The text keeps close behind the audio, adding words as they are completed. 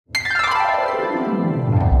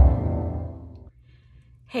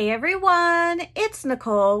Hey everyone, it's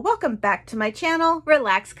Nicole. Welcome back to my channel,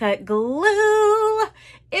 Relax.Cut.Glue.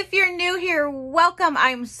 If you're new here, welcome.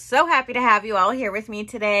 I'm so happy to have you all here with me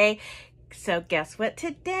today. So guess what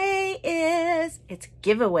today is? It's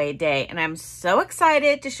giveaway day, and I'm so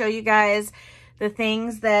excited to show you guys the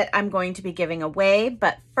things that I'm going to be giving away.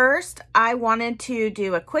 But first, I wanted to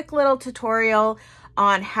do a quick little tutorial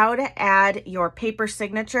on how to add your paper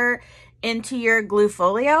signature into your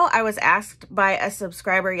GlueFolio. I was asked by a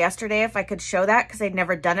subscriber yesterday if I could show that because I'd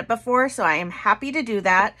never done it before, so I am happy to do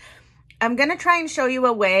that. I'm going to try and show you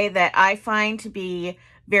a way that I find to be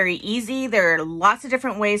very easy. There are lots of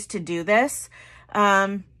different ways to do this,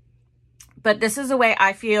 but this is a way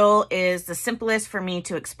I feel is the simplest for me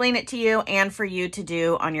to explain it to you and for you to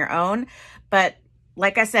do on your own. But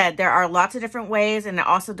like I said, there are lots of different ways, and it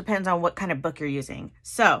also depends on what kind of book you're using.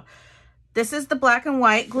 So this is the black and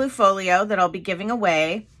white GlueFolio that I'll be giving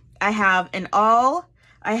away. I have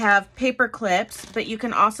paper clips, but you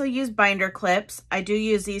can also use binder clips. I do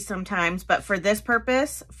use these sometimes, but for this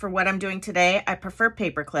purpose, for what I'm doing today, I prefer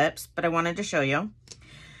paper clips, but I wanted to show you.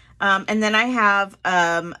 And then I have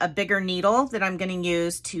a bigger needle that I'm going to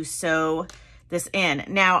use to sew this in.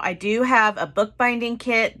 Now, I do have a book binding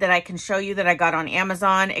kit that I can show you that I got on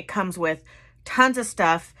Amazon. It comes with tons of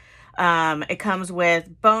stuff. It comes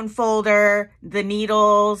with bone folder, the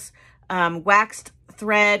needles, waxed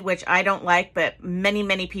thread, which I don't like, but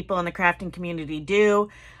many people in the crafting community do.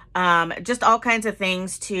 Just all kinds of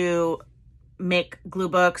things to make glue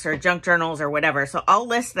books or junk journals or whatever. So I'll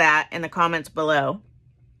list that in the comments below,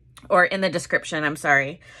 or in the description, I'm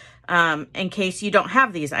sorry, in case you don't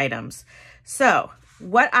have these items. So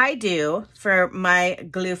what I do for my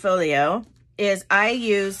GlueFolio is I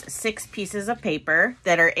use 6 pieces of paper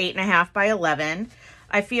that are 8.5 by 11.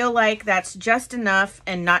 I feel like that's just enough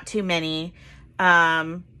and not too many,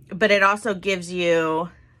 but it also gives you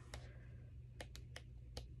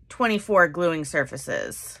 24 gluing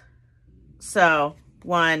surfaces. So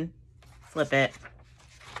 1, flip it,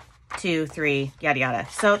 2, 3, yada yada.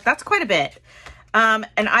 So that's quite a bit. And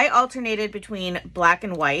I alternated between black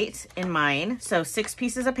and white in mine. So 6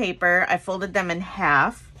 pieces of paper, I folded them in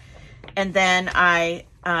half. And then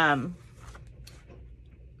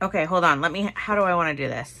okay, hold on. How do I want to do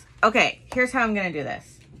this? Okay, here's how I'm going to do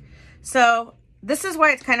this. So this is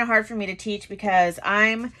why it's kind of hard for me to teach, because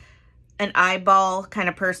I'm an eyeball kind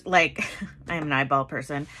of person. Like, I am an eyeball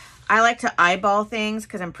person. I like to eyeball things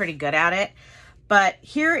because I'm pretty good at it. But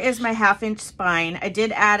here is my 1/2-inch spine. I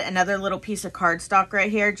did add another little piece of cardstock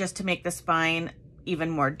right here just to make the spine even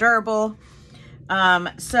more durable.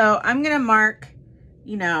 So I'm going to mark,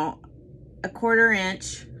 you know, a 1/4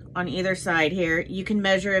 inch on either side here. You can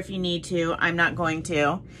measure if you need to. I'm not going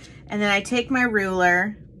to. And then I take my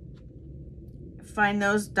ruler, find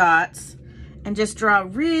those dots, and just draw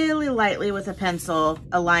really lightly with a pencil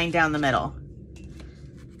a line down the middle.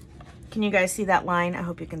 Can you guys see that line? I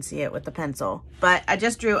hope you can see it with the pencil. But I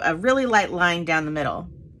just drew a really light line down the middle.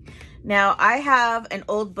 Now, I have an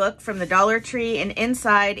old book from the Dollar Tree, and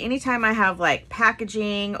inside, anytime I have like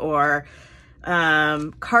packaging or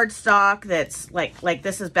cardstock that's like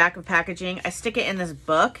this is back of packaging, I stick it in this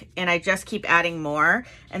book and I just keep adding more.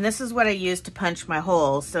 And this is what I use to punch my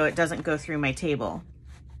holes so it doesn't go through my table.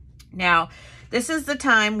 Now, this is the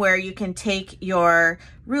time where you can take your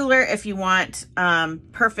ruler if you want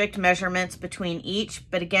perfect measurements between each.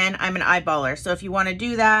 But again, I'm an eyeballer. So if you want to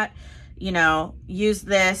do that, you know, use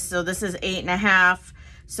this. So this is 8.5.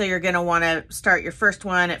 So you're going to want to start your first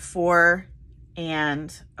one at 4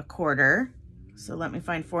 1/4. So let me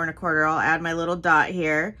find 4 1/4. I'll add my little dot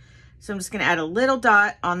here. So I'm just going to add a little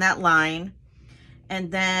dot on that line.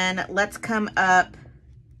 And then let's come up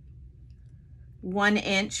 1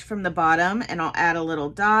 inch from the bottom, and I'll add a little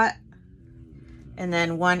dot. And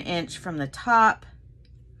then 1 inch from the top,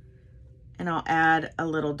 and I'll add a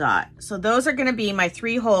little dot. So those are going to be my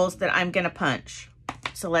 3 holes that I'm going to punch.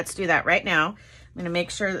 So let's do that right now. I'm going to make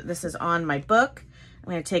sure that this is on my book. I'm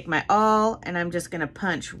going to take my awl, and I'm just going to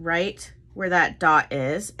punch right where that dot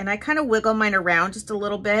is. And I kind of wiggle mine around just a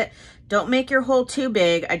little bit. Don't make your hole too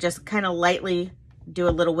big. I just kind of lightly do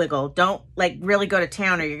a little wiggle. Don't like really go to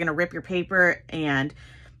town, or you're going to rip your paper and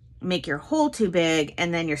make your hole too big,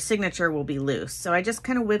 and then your signature will be loose. So I just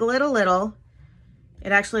kind of wiggle it a little.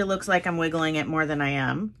 It actually looks like I'm wiggling it more than I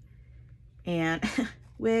am. And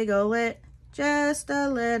wiggle it just a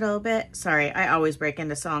little bit. Sorry, I always break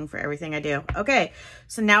into song for everything I do. Okay,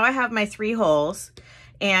 so now I have my 3 holes,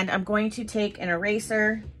 and I'm going to take an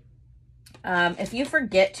eraser. If you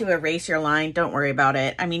forget to erase your line, don't worry about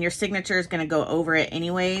it. I mean, your signature is going to go over it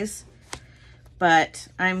anyways. but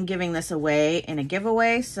I'm giving this away in a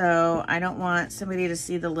giveaway, so I don't want somebody to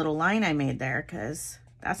see the little line I made there, because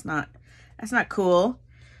that's not cool.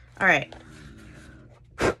 All right.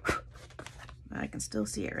 I can still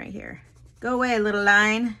see it right here. Go away, little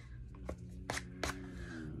line.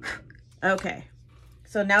 Okay.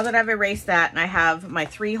 So now that I've erased that and I have my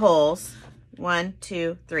 3 holes, 1,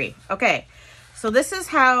 2, 3. Okay. So this is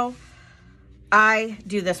how I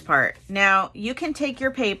do this part. Now you can take your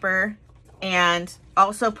paper and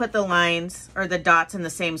also put the lines or the dots in the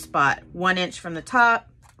same spot. 1 inch from the top,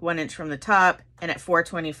 1 inch from the top, and at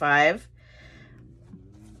 425.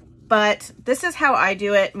 But this is how I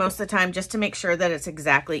do it most of the time, just to make sure that it's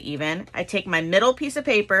exactly even. I take my middle piece of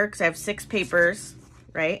paper, because I have 6 papers,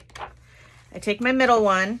 right? I take my middle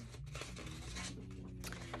one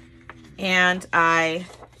and I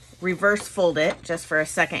reverse fold it just for a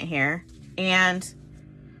second here. And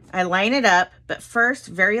I line it up, but first,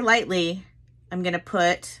 very lightly, I'm gonna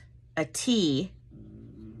put a T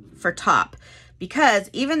for top, because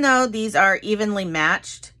even though these are evenly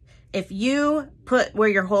matched, if you put where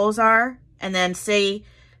your holes are and then say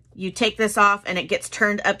you take this off and it gets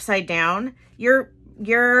turned upside down, your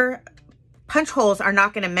punch holes are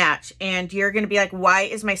not going to match and you're going to be like, why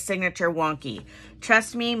is my signature wonky?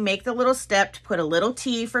 Trust me, make the little step to put a little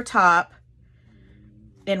T for top.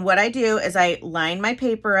 And what I do is I line my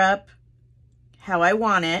paper up how I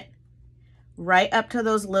want it, right up to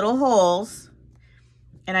those little holes,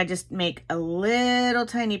 and I just make a little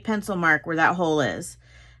tiny pencil mark where that hole is.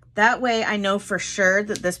 That way I know for sure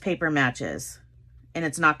that this paper matches and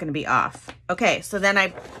it's not going to be off. Okay, so then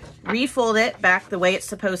I refold it back the way it's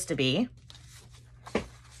supposed to be.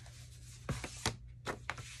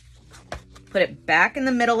 Put it back in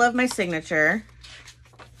the middle of my signature.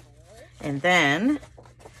 And then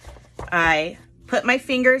I put my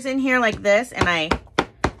fingers in here like this and I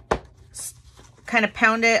kind of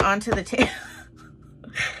pound it onto the table.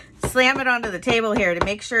 Slam it onto the table here to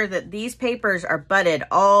make sure that these papers are butted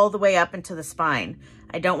all the way up into the spine.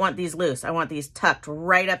 I don't want these loose. I want these tucked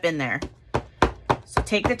right up in there. So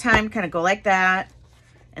take the time, kind of go like that.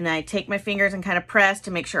 And then I take my fingers and kind of press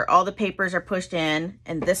to make sure all the papers are pushed in.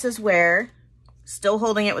 And this is where, still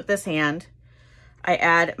holding it with this hand, I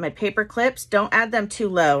add my paper clips. Don't add them too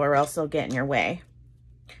low or else they'll get in your way.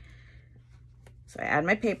 So I add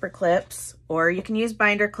my paper clips, or you can use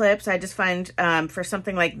binder clips. I just find for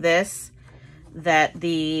something like this that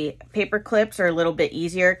the paper clips are a little bit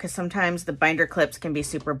easier because sometimes the binder clips can be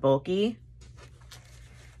super bulky.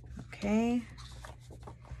 Okay.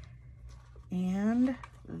 And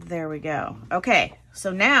there we go. Okay,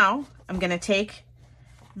 so now I'm gonna take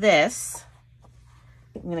this,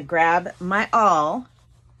 I'm gonna grab my awl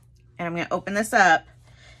and I'm gonna open this up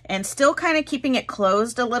and still kind of keeping it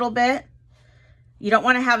closed a little bit. You don't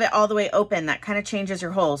want to have it all the way open. That kind of changes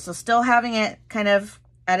your holes. So still having it kind of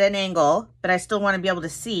at an angle, but I still want to be able to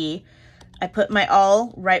see. I put my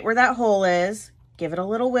awl right where that hole is. Give it a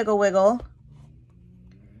little wiggle wiggle.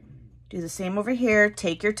 Do the same over here.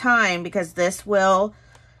 Take your time because this will,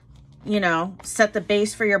 you know, set the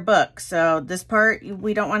base for your book. So this part,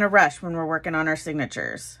 we don't want to rush when we're working on our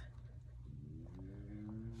signatures.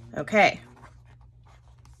 Okay.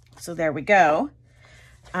 So there we go.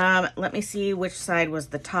 Let me see which side was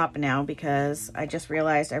the top now, because I just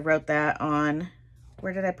realized I wrote that on,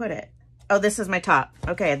 where did I put it? Oh, this is my top.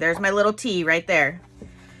 Okay, there's my little T right there.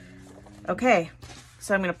 Okay,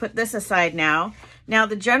 so I'm going to put this aside now. Now,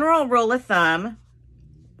 the general rule of thumb,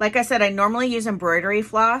 like I said, I normally use embroidery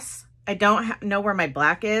floss. I don't know where my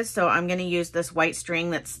black is, so I'm going to use this white string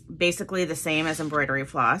that's basically the same as embroidery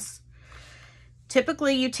floss.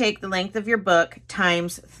 Typically, you take the length of your book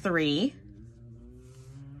times 3.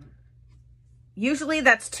 Usually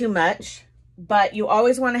that's too much, but you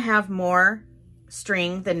always want to have more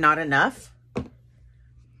string than not enough.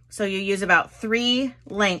 So you use about 3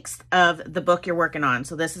 lengths of the book you're working on.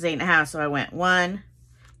 So this is 8.5, so I went 1,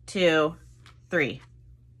 2, 3.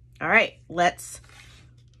 All right, let's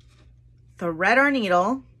thread our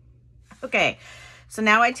needle. Okay, so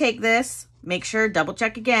now I take this, make sure, double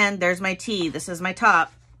check again, there's my T, this is my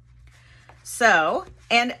top. So,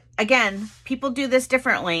 and again, people do this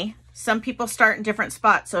differently. Some people start in different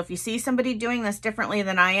spots. So if you see somebody doing this differently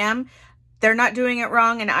than I am, they're not doing it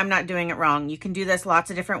wrong and I'm not doing it wrong. You can do this lots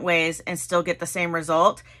of different ways and still get the same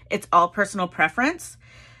result. It's all personal preference.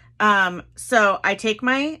 So I take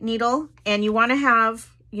my needle, and you want to have,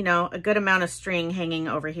 you know, a good amount of string hanging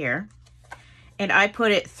over here. And I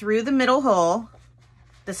put it through the middle hole.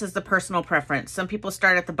 This is the personal preference. Some people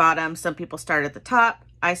start at the bottom, some people start at the top.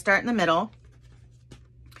 I start in the middle.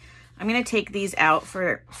 I'm going to take these out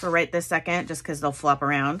for right this second, just because they'll flop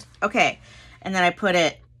around. Okay, and then I put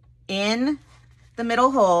it in the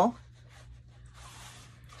middle hole,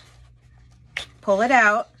 pull it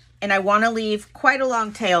out, and I want to leave quite a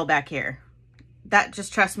long tail back here. That,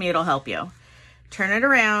 just trust me, it'll help you. Turn it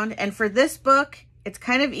around, and for this book, it's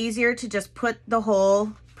kind of easier to just put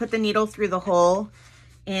the needle through the hole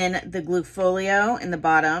in the GlueFolio in the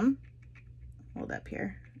bottom. Hold up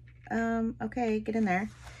here. Okay, get in there.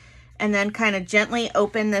 And then kind of gently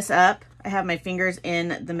open this up. I have my fingers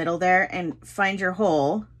in the middle there, and find your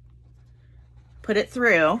hole. Put it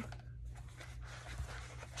through.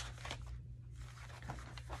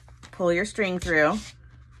 Pull your string through.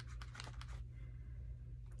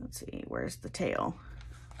 Let's see, where's the tail?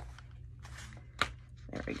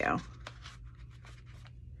 There we go.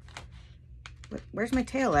 Where's my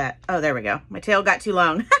tail at? Oh, there we go. My tail got too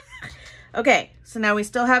long. Okay, so now we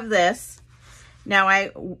still have this. Now I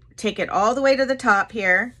take it all the way to the top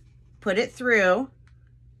here, put it through,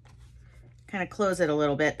 kind of close it a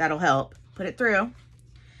little bit, that'll help. Put it through,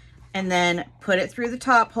 and then put it through the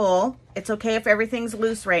top hole. It's okay if everything's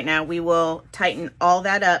loose right now. We will tighten all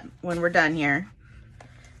that up when we're done here.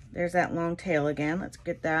 There's that long tail again. Let's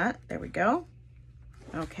get that. There we go.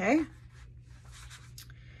 Okay.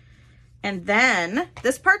 And then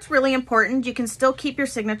this part's really important. You can still keep your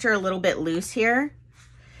signature a little bit loose here.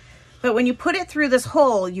 But when you put it through this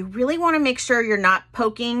hole, you really want to make sure you're not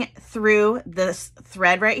poking through this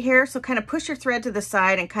thread right here. So kind of push your thread to the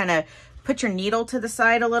side and kind of put your needle to the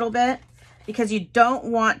side a little bit, because you don't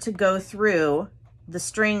want to go through the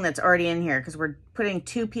string that's already in here, because we're putting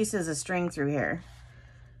 2 pieces of string through here.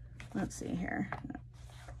 Let's see here.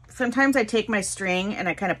 Sometimes I take my string and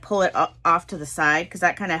I kind of pull it off to the side, because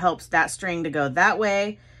that kind of helps that string to go that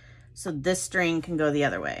way, so this string can go the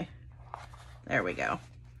other way. There we go.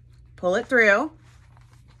 Pull it through.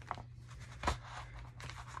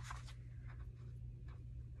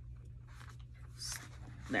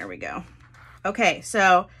 There we go. Okay,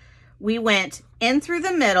 so we went in through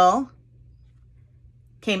the middle,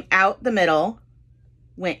 came out the middle,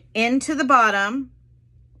 went into the bottom,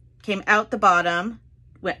 came out the bottom,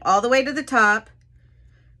 went all the way to the top,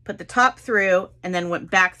 put the top through, and then went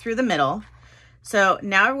back through the middle. So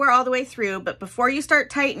now we're all the way through, but before you start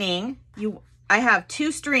tightening, I have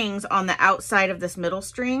 2 strings on the outside of this middle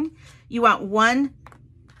string. You want one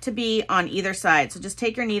to be on either side. So just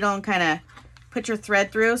take your needle and kind of put your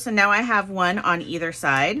thread through. So now I have one on either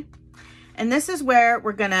side. And this is where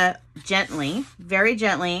we're gonna gently, very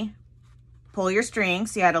gently, pull your string.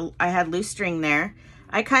 See, I had loose string there.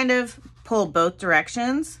 I kind of pull both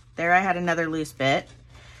directions. There I had another loose bit.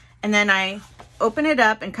 And then I open it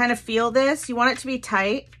up and kind of feel this. You want it to be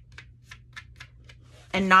tight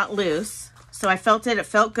and not loose. So I felt it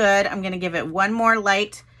felt good. I'm gonna give it one more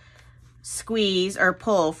light squeeze or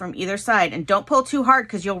pull from either side. And don't pull too hard,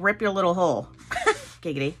 because you'll rip your little hole.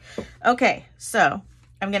 Giggity. Okay, so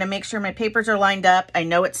I'm gonna make sure my papers are lined up. I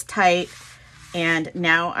know it's tight, and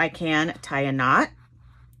now I can tie a knot.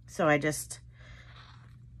 So I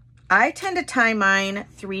tend to tie mine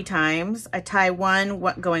 3 times. I tie one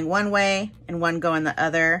going one way and one going the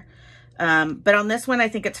other. But on this one, I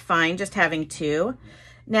think it's fine just having 2.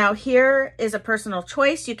 Now here is a personal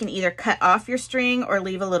choice. You can either cut off your string or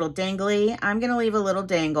leave a little dangly. I'm gonna leave a little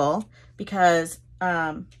dangle because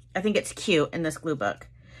I think it's cute in this glue book.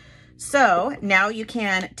 So now you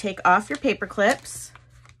can take off your paper clips.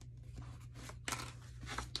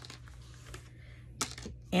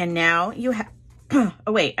 And now you have, oh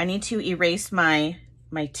wait, I need to erase my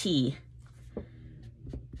T.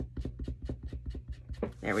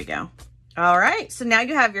 There we go. All right, so now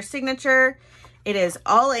you have your signature. It is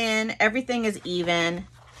all in, everything is even.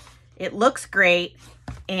 It looks great,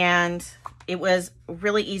 and it was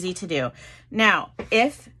really easy to do. Now,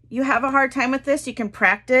 if you have a hard time with this, you can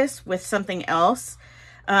practice with something else,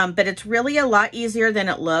 but it's really a lot easier than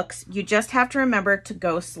it looks. You just have to remember to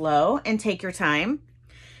go slow and take your time.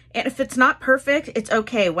 And if it's not perfect, it's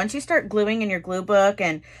okay. Once you start gluing in your glue book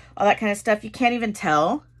and all that kind of stuff, you can't even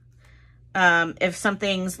tell if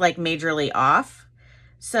something's like majorly off.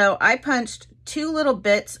 So I punched 2 little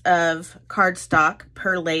bits of cardstock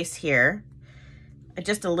per lace here.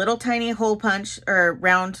 Just a little tiny hole punch or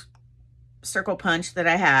round circle punch that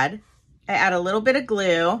I had. I add a little bit of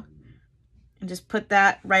glue and just put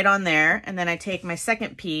that right on there. And then I take my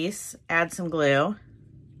second piece, add some glue.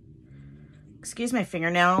 Excuse my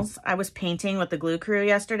fingernails. I was painting with the glue crew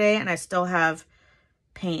yesterday, and I still have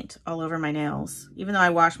paint all over my nails, even though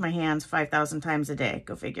I wash my hands 5,000 times a day.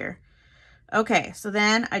 Go figure. Okay, so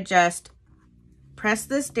then I just press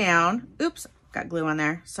this down. Oops, got glue on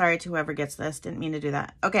there. Sorry to whoever gets this. Didn't mean to do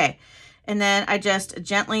that. Okay, and then I just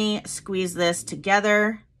gently squeeze this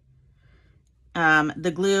together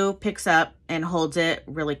the glue picks up and holds it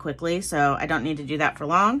really quickly, so I don't need to do that for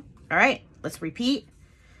long. All right, let's repeat.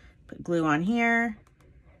 Put glue on here.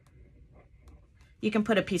 You can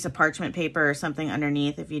put a piece of parchment paper or something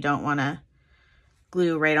underneath if you don't want to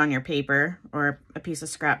glue right on your paper, or a piece of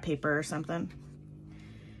scrap paper or something.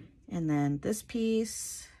 And then this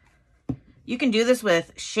piece. You can do this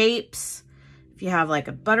with shapes. If you have like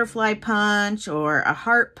a butterfly punch or a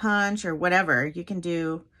heart punch or whatever, you can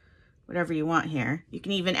do whatever you want here. You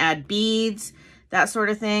can even add beads, that sort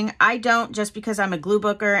of thing. I don't, just because I'm a glue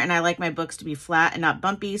booker and I like my books to be flat and not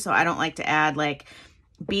bumpy, so I don't like to add like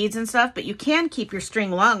beads and stuff, but you can keep your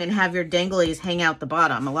string long and have your danglies hang out the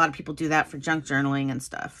bottom. A lot of people do that for junk journaling and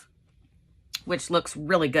stuff, which looks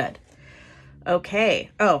really good.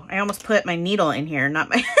 Okay. Oh, I almost put my needle in here, not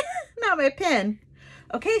my, not my pen.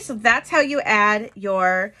 Okay, so that's how you add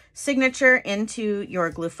your signature into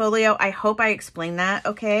your GlueFolio. I hope I explained that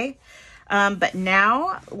okay. But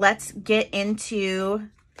now let's get into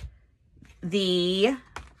the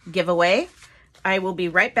giveaway. I will be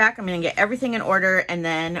right back. I'm going to get everything in order and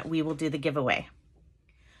then we will do the giveaway.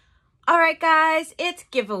 All right, guys, it's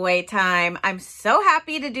giveaway time. I'm so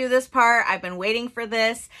happy to do this part. I've been waiting for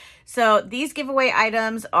this. So these giveaway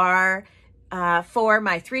items are for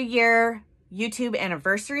my 3-year YouTube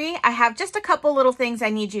anniversary. I have just a couple little things I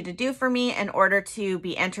need you to do for me in order to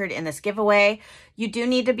be entered in this giveaway. You do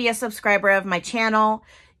need to be a subscriber of my channel.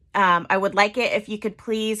 I would like it if you could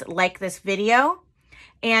please like this video.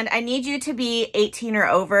 And I need you to be 18 or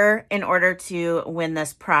over in order to win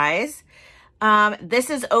this prize. This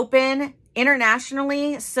is open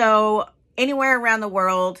internationally, so anywhere around the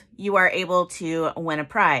world, you are able to win a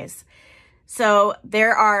prize. So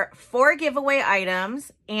there are 4 giveaway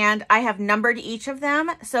items and I have numbered each of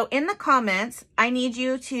them. So in the comments, I need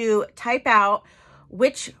you to type out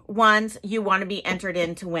which ones you want to be entered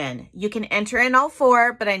in to win. You can enter in all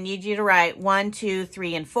 4, but I need you to write 1, 2,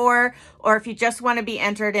 3, and 4. Or if you just want to be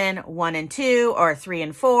entered in 1 and 2 or 3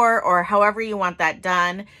 and 4, or however you want that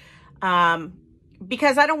done.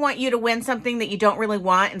 Because I don't want you to win something that you don't really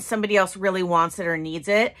want and somebody else really wants it or needs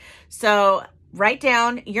it. So write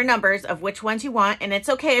down your numbers of which ones you want. And it's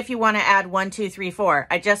okay if you want to add 1, 2, 3, 4.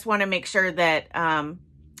 I just want to make sure that,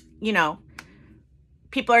 you know,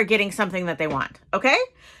 people are getting something that they want. Okay.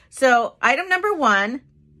 So item number 1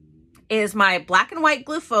 is my black and white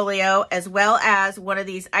GlueFolio, as well as one of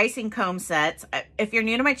these icing comb sets. If you're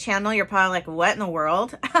new to my channel, you're probably like, what in the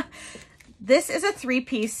world? This is a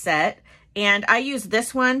 3-piece set. And I use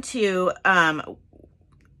this one to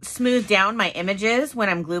smooth down my images when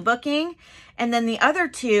I'm glue booking. And then the other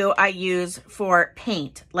 2 I use for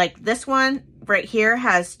paint. Like this one right here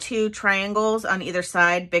has 2 triangles on either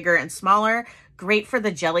side, bigger and smaller. Great for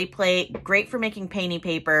the jelly plate, great for making painting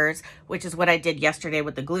papers, which is what I did yesterday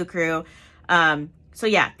with the glue crew. So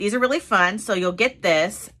yeah, these are really fun. So you'll get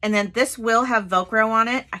this, and then this will have Velcro on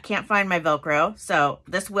it. I can't find my Velcro, so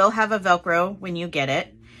this will have a Velcro when you get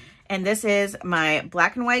it. And this is my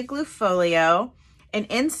black and white GlueFolio. And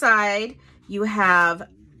inside you have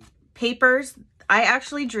papers. I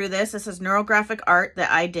actually drew this. This is neurographic art that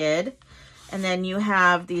I did. And then you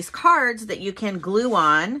have these cards that you can glue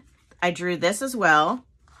on. I drew this as well.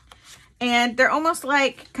 And they're almost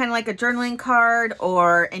like, kind of like a journaling card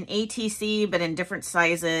or an ATC, but in different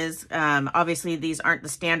sizes. Obviously, these aren't the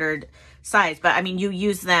standard size, but I mean, you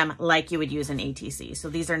use them like you would use an ATC. So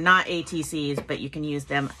these are not ATCs, but you can use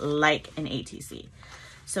them like an ATC.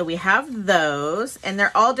 So we have those, and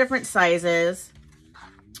they're all different sizes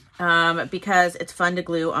because it's fun to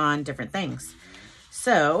glue on different things.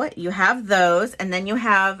 So you have those, and then you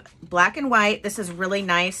have black and white. This is really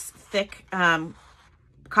nice, thick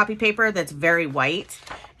copy paper that's very white.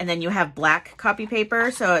 And then you have black copy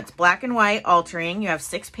paper. So it's black and white altering. You have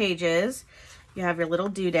 6 pages. You have your little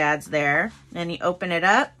doodads there. Then you open it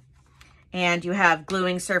up and you have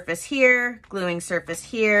gluing surface here,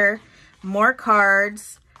 more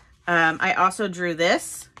cards. I also drew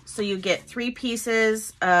this. So you get 3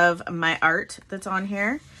 pieces of my art that's on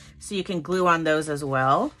here. So you can glue on those as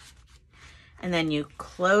well. And then you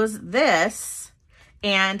close this.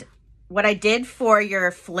 And what I did for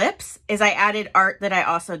your flips is I added art that I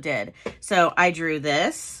also did. So I drew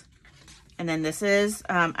this. And then this is,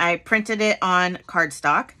 I printed it on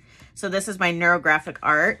cardstock. So this is my neurographic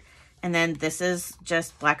art. And then this is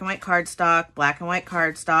just black and white cardstock, black and white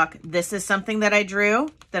cardstock. This is something that I drew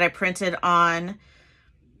that I printed on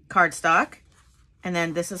cardstock. And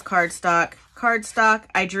then this is cardstock, cardstock.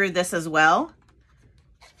 I drew this as well.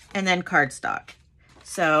 And then cardstock.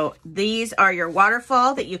 So these are your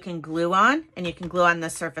waterfall that you can glue on, and you can glue on the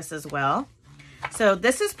surface as well. So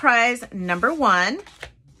this is prize number 1.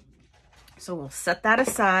 So we'll set that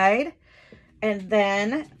aside. And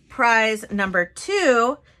then prize number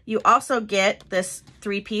 2, you also get this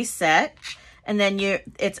 3-piece set. And then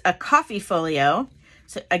it's a coffee folio.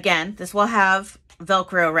 So again, this will have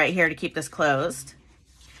Velcro right here to keep this closed.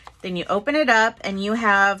 Then you open it up and you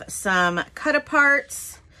have some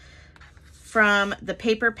cut-aparts from the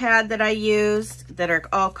paper pad that I used that are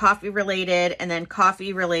all coffee related, and then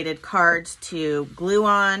coffee related cards to glue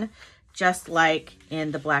on, just like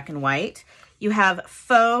in the black and white. You have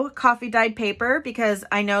faux coffee dyed paper, because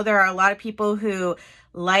I know there are a lot of people who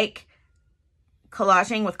like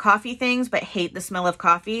collaging with coffee things but hate the smell of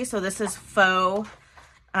coffee. So this is faux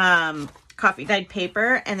coffee dyed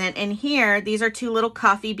paper. And then in here, these are 2 little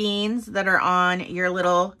coffee beans that are on your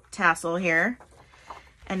little tassel here.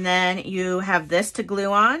 And then you have this to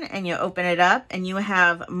glue on, and you open it up and you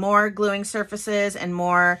have more gluing surfaces and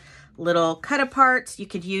more little cut-aparts. You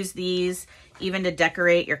could use these even to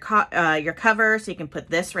decorate your cover, so you can put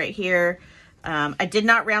this right here. I did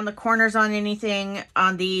not round the corners on anything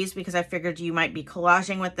on these because I figured you might be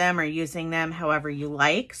collaging with them or using them however you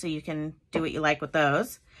like, so you can do what you like with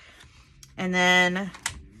those. And then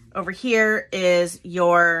over here is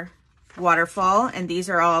your waterfall, and these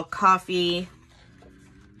are all coffee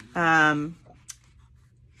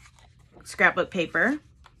scrapbook paper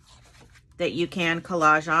that you can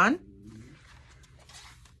collage on.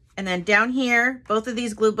 And then down here, both of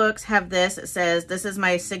these glue books have this. It says, "This is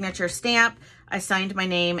my signature stamp. I signed my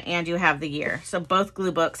name," and you have the year. So both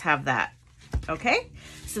glue books have that. Okay,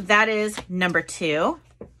 so that is number 2.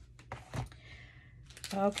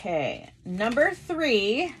 Okay, number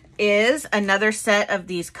 3 is another set of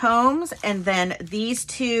these combs, and then these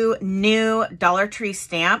 2 new Dollar Tree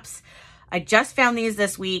stamps. I just found these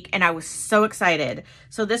this week and I was so excited.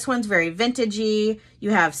 So this one's very vintagey.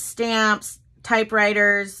 You have stamps,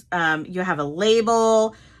 typewriters, you have a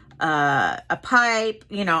label, a pipe,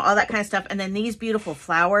 you know, all that kind of stuff. And then these beautiful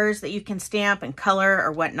flowers that you can stamp and color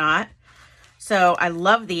or whatnot. So I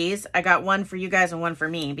love these. I got one for you guys and one for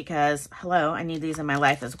me because, hello, I need these in my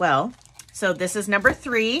life as well. So this is number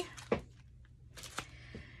 3.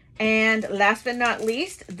 And last but not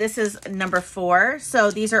least, this is number 4.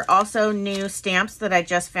 So these are also new stamps that I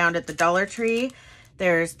just found at the Dollar Tree.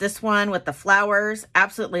 There's this one with the flowers.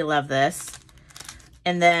 Absolutely love this.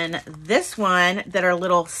 And then this one that are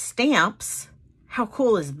little stamps. How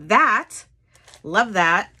cool is that? Love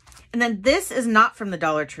that. And then this is not from the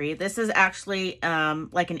Dollar Tree. This is actually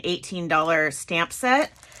like an $18 stamp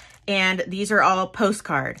set. And these are all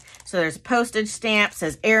postcard. So there's a postage stamp,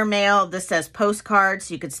 says airmail. This says postcard,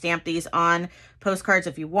 so you could stamp these on postcards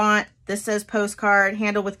if you want. This says postcard,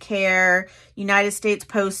 handle with care, United States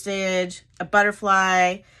postage, a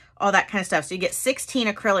butterfly, all that kind of stuff. So you get 16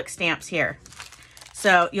 acrylic stamps here.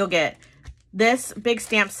 So you'll get this big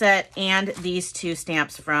stamp set and these 2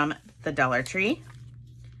 stamps from the Dollar Tree.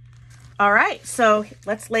 All right, so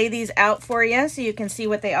let's lay these out for you so you can see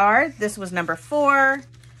what they are. This was number 4.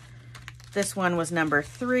 This one was number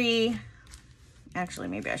 3. Actually,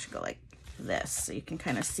 maybe I should go like this so you can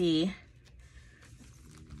kind of see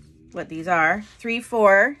what these are. 3,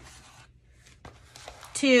 4,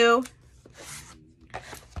 2,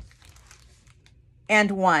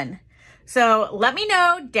 and 1. So let me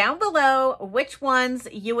know down below which ones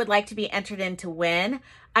you would like to be entered in to win.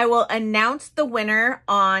 I will announce the winner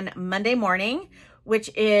on Monday morning, which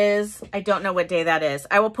is, I don't know what day that is.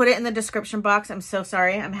 I will put it in the description box. I'm so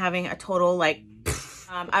sorry. I'm having a total like,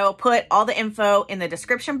 I will put all the info in the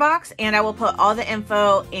description box, and I will put all the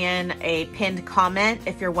info in a pinned comment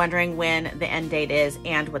if you're wondering when the end date is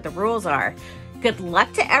and what the rules are. Good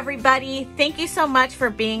luck to everybody. Thank you so much for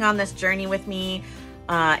being on this journey with me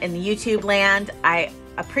in the YouTube land. I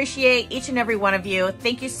appreciate each and every one of you.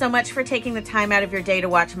 Thank you so much for taking the time out of your day to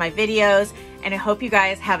watch my videos, and I hope you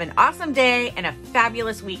guys have an awesome day and a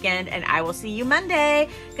fabulous weekend, and I will see you Monday.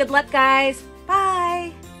 Good luck, guys.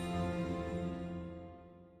 Bye.